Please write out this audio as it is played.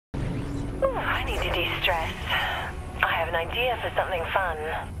I need to de-stress. I have an idea for something fun.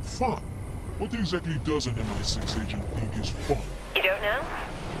 Fun? What exactly does an MI6 agent think is fun? You don't know?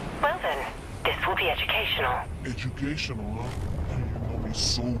 Well then, this will be educational. Educational, huh? You know me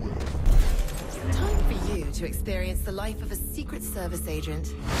so well. It's time for you to experience the life of a Secret Service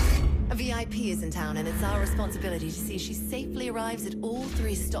agent. A VIP is in town, and it's our responsibility to see she safely arrives at all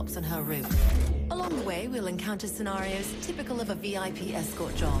 3 stops on her route. Along the way, we'll encounter scenarios typical of a VIP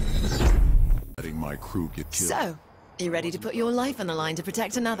escort job. Letting my crew get killed. So, you ready to put your life on the line to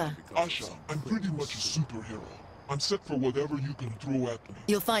protect another? Asha, I'm pretty much a superhero. I'm set for whatever you can throw at me.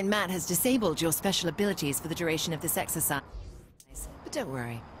 You'll find Matt has disabled your special abilities for the duration of this exercise. But don't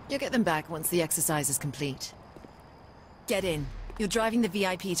worry, you'll get them back once the exercise is complete. Get in. You're driving the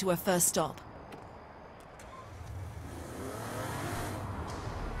VIP to her first stop.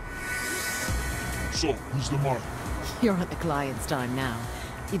 So, who's the mark? You're at the client's time now.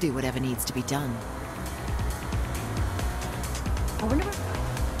 You do whatever needs to be done. I wonder what...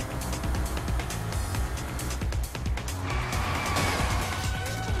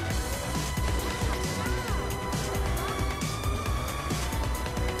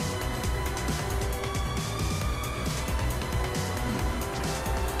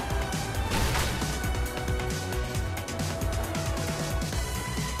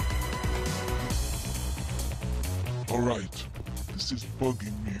 Alright, this is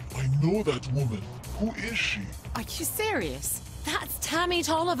bugging me. I know that woman. Who is she? Are you serious? That's Tammy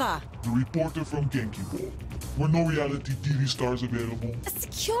Tolliver. The reporter from Genki Ball. Were no reality TV stars available? A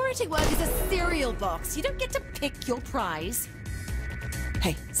security work is a cereal box. You don't get to pick your prize.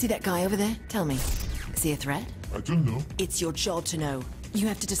 Hey, see that guy over there? Tell me, is he a threat? I don't know. It's your job to know. You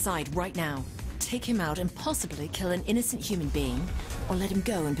have to decide right now. Take him out and possibly kill an innocent human being, or let him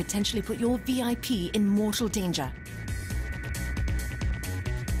go and potentially put your VIP in mortal danger.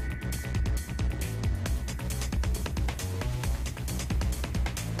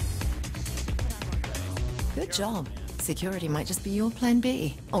 Good job. Security might just be your plan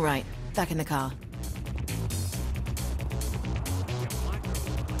B. All right, back in the car.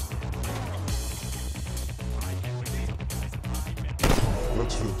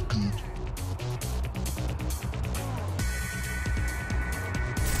 That felt good.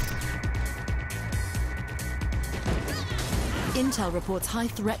 Intel reports high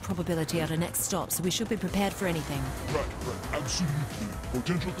threat probability at our next stop, so we should be prepared for anything. Right, absolutely.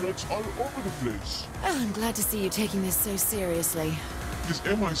 Potential threats all over the place. Oh, I'm glad to see you taking this so seriously. Is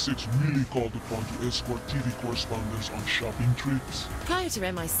MI6 really called upon to escort TV correspondents on shopping trips? Prior to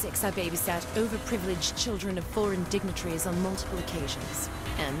MI6, I babysat overprivileged children of foreign dignitaries on multiple occasions.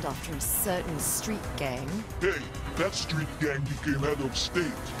 And after a certain street gang... Hey, that street gang became head of state.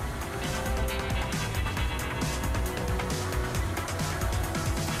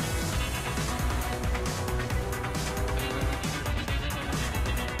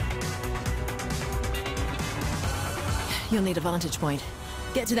 You'll need a vantage point.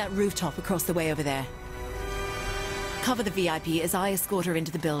 Get to that rooftop across the way over there. Cover the VIP as I escort her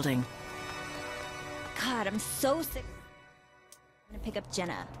into the building. God, I'm so sick. I'm gonna pick up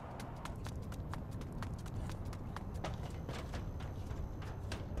Jenna.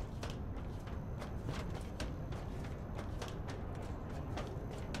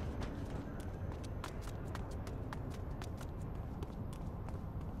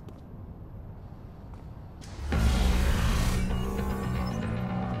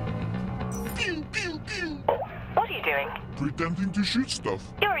 What are you doing? Pretending to shoot stuff.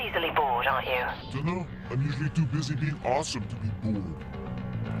 You're easily bored, aren't you? Dunno, I'm usually too busy being awesome to be bored.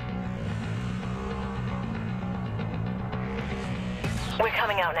 We're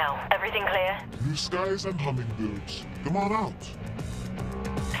coming out now. Everything clear? Blue skies and hummingbirds. Come on out.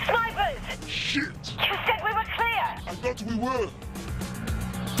 Snipers! Shit! You said we were clear! I thought we were.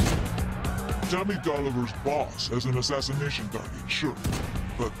 Tammy Tolliver's boss has an assassination target, sure.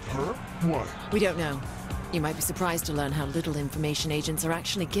 But her? Why? We don't know. You might be surprised to learn how little information agents are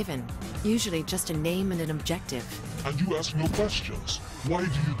actually given. Usually just a name and an objective. And you ask no questions. Why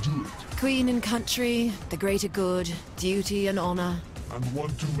do you do it? Queen and country, the greater good, duty and honor. And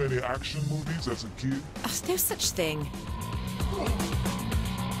one too many action movies as a kid? Oh, no such thing.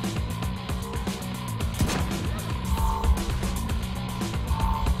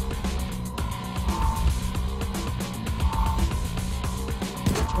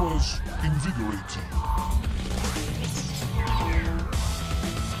 It was invigorating.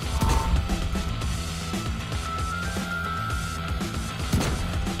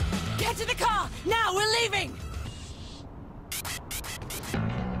 Get to the car! Now, we're leaving!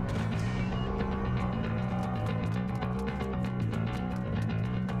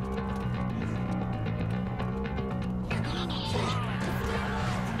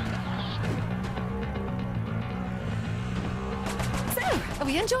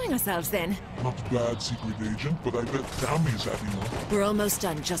 we enjoying ourselves then? Not bad, secret agent, but I bet Tammy's having one. We're almost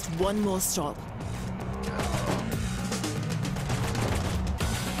done. Just one more stop.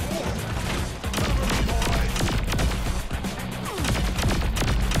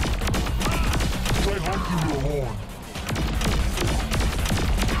 Try honking your horn.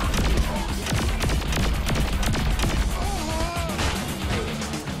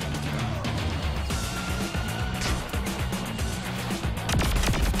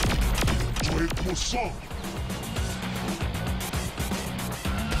 Try it for some.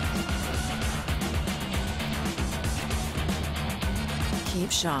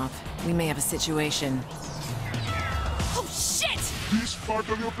 Keep sharp. We may have a situation. Oh, shit! This part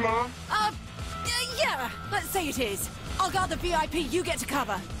of your plan? Yeah, let's say it is. I'll guard the VIP, you get to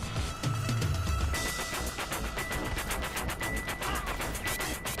cover.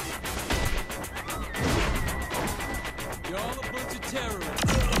 You're all a bunch of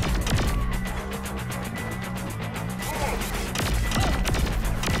terrorists.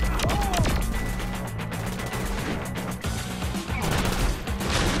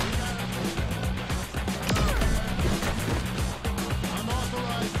 I'm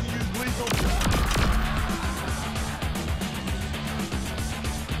authorized to use lethal.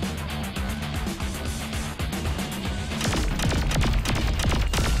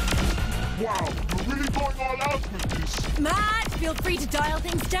 Wow, you're really going all out with this. Matt, feel free to dial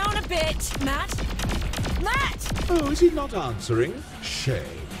things down a bit. Matt? Matt! Oh, is he not answering? Shame.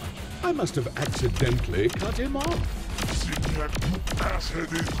 I must have accidentally cut him off. Signac, you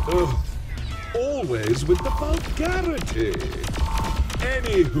ass-headed. Ugh. Always with the vulgarity.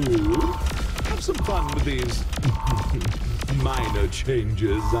 Anywho, have some fun with these minor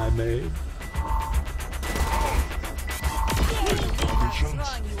changes I made.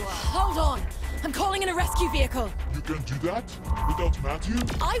 Hold on! I'm calling in a rescue vehicle. You can do that? Without Matthew?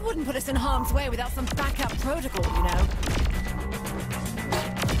 I wouldn't put us in harm's way without some backup protocol, you know.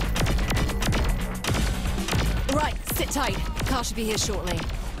 Right, sit tight. Car should be here shortly.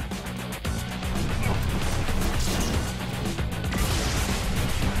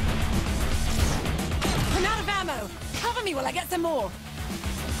 I'm out of ammo. Cover me while I get some more.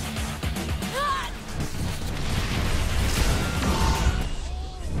 Ah!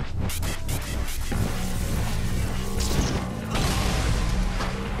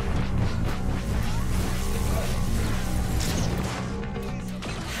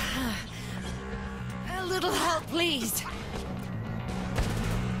 A little help, please.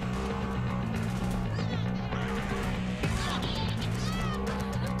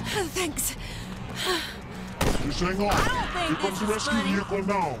 Thanks. Just hang on. Here comes the rescue vehicle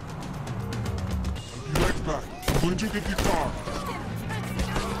now. I'll be right back. I'm going to get the car.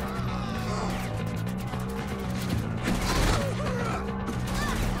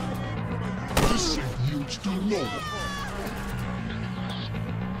 This thing yields to no one.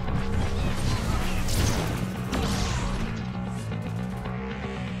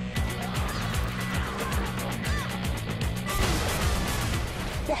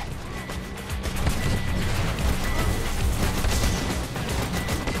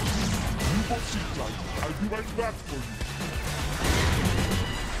 You both sit tight. I'll be right back for you.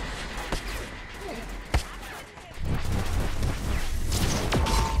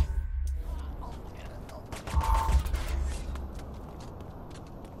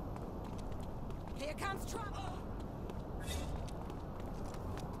 Here comes trouble.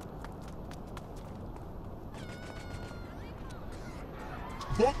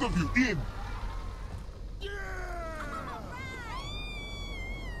 Both of you in.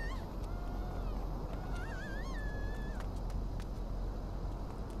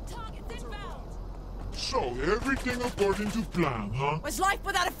 Target's inbound. So, everything according to plan, huh? What's life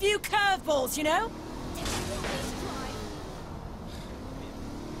without a few curveballs, you know?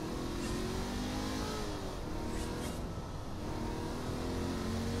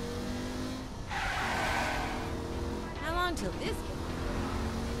 How long till this?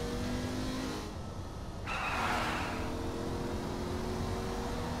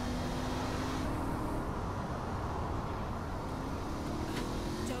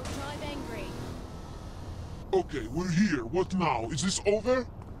 Don't drive angry. Okay, we're here. What now? Is this over?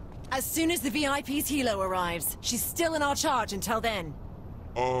 As soon as the VIP's helo arrives, she's still in our charge until then.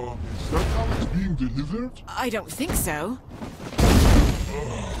 Is that how it's being delivered? I don't think so.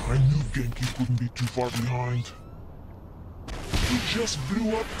 I knew Genki couldn't be too far behind. He just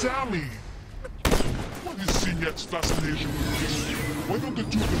blew up Tammy! What is Signet's fascination with this? Why don't the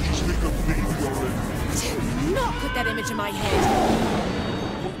two of them just make a baby already? Do not put that image in my head.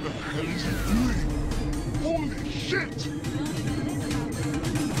 What the hell is he doing? Holy shit!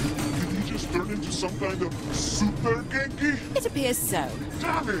 turn into some kind of super Genki? It appears so.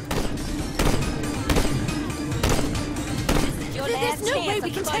 Damn it! Your There's last no chance way to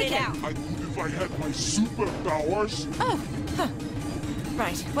we can cut take it it. out. I could if I had my superpowers. Oh, huh.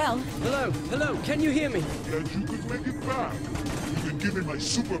 Right, well, Hello, hello, can you hear me? And you could make it back. You can give me my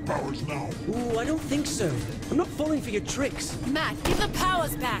superpowers now. Ooh, I don't think so. I'm not falling for your tricks. Matt, give the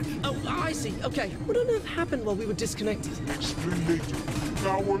powers back. Oh, I see. Okay. What on earth happened while we were disconnected? Explain later.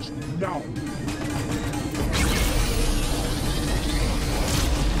 Powers now.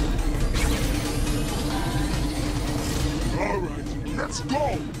 All right, let's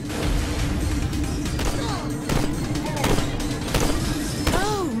go.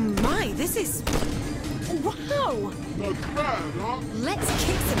 Oh my, this is... Wow! Not bad, huh? Let's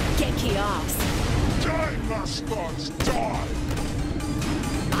kick some Genki ass. Die, mascots, die!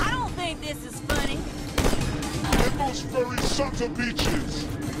 I don't think this is funny. Get those furry sons of bitches!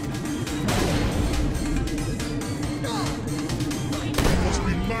 You must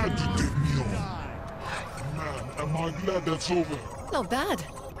be mad to take me on. Man, am I glad that's over. Not bad.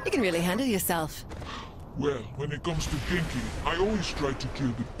 You can really handle yourself. Well, when it comes to Genki, I always try to kill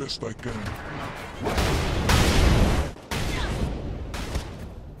the best I can.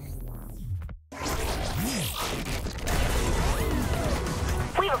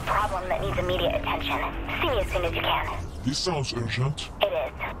 We have a problem that needs immediate attention. See me as soon as you can. This sounds urgent. It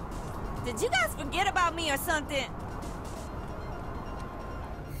is. Did you guys forget about me or something?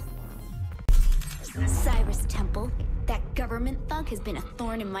 Cyrus Temple, that government thug has been a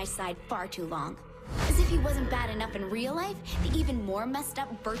thorn in my side far too long. As if he wasn't bad enough in real life, the even more messed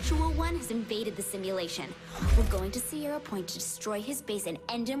up virtual one has invaded the simulation. We're going to Sierra Point to destroy his base and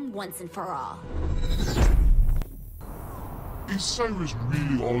end him once and for all. Is Cyrus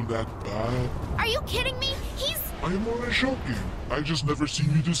really all that bad? Are you kidding me? I am only joking. I just never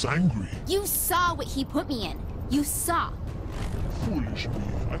seen you this angry. You saw what he put me in. You saw. Foolish me.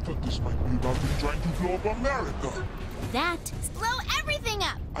 I thought this might be about him trying to blow up America. That blow everything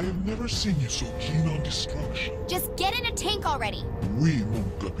up. I have never seen you so keen on destruction. Just get in a tank already. Oui,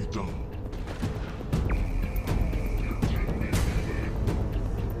 mon capitaine.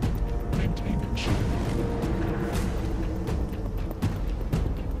 Maintenance.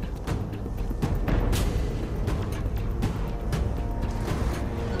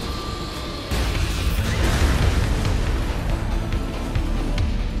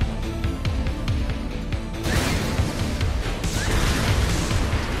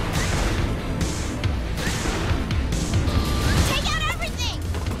 Take out everything.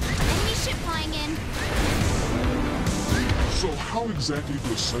 Enemy ship flying in. So how exactly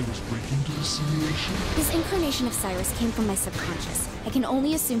does Cyrus break into the simulation? This incarnation of Cyrus came from my subconscious. I can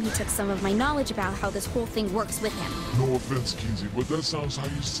only assume he took some of my knowledge about how this whole thing works with him. No offense, Kinzie, but that sounds how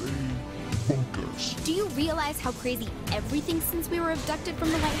you say bonkers. Do you realize how crazy everything since we were abducted from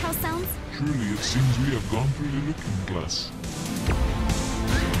the White House sounds? Truly, it seems we have gone through the looking glass.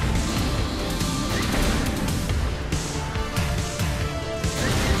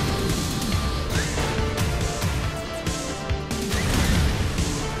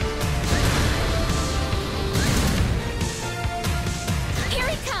 Here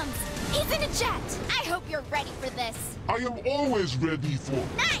he comes! He's in a jet! I hope you're ready for this. I am always ready for...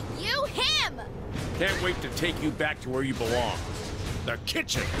 Not you, him! Can't wait to take you back to where you belong. The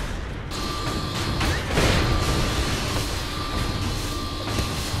kitchen!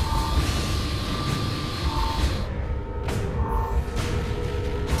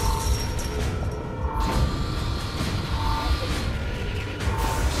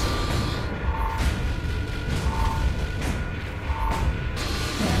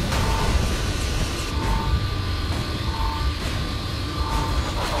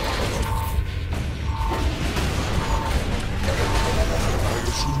 I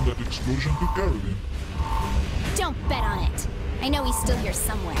assume that explosion took care of him. Don't bet on it. I know he's still here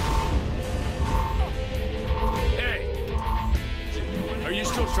somewhere. Hey! Are you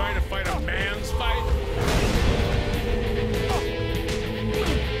still trying to fight a man's fight?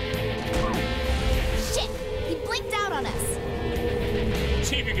 Shit! He blinked out on us.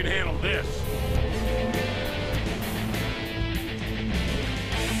 See if you can handle this.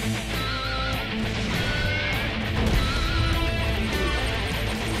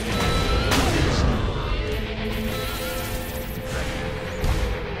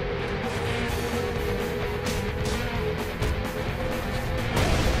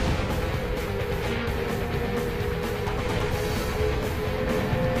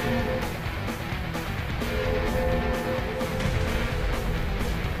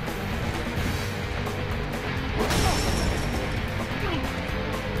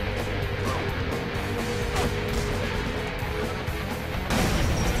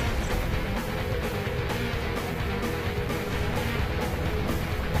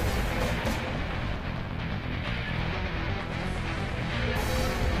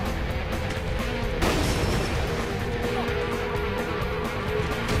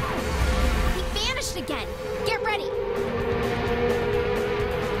 again. Get ready!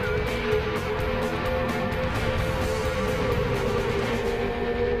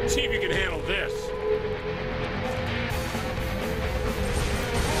 See if you can handle this.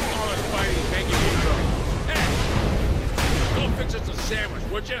 All this fighting making me go. Hey! Go fix us a sandwich,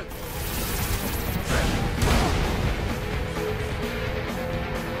 would you?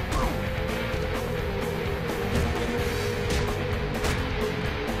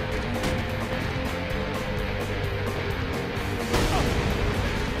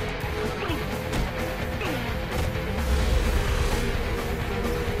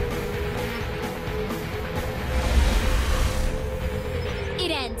 It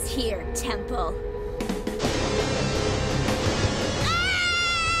ends here, Temple.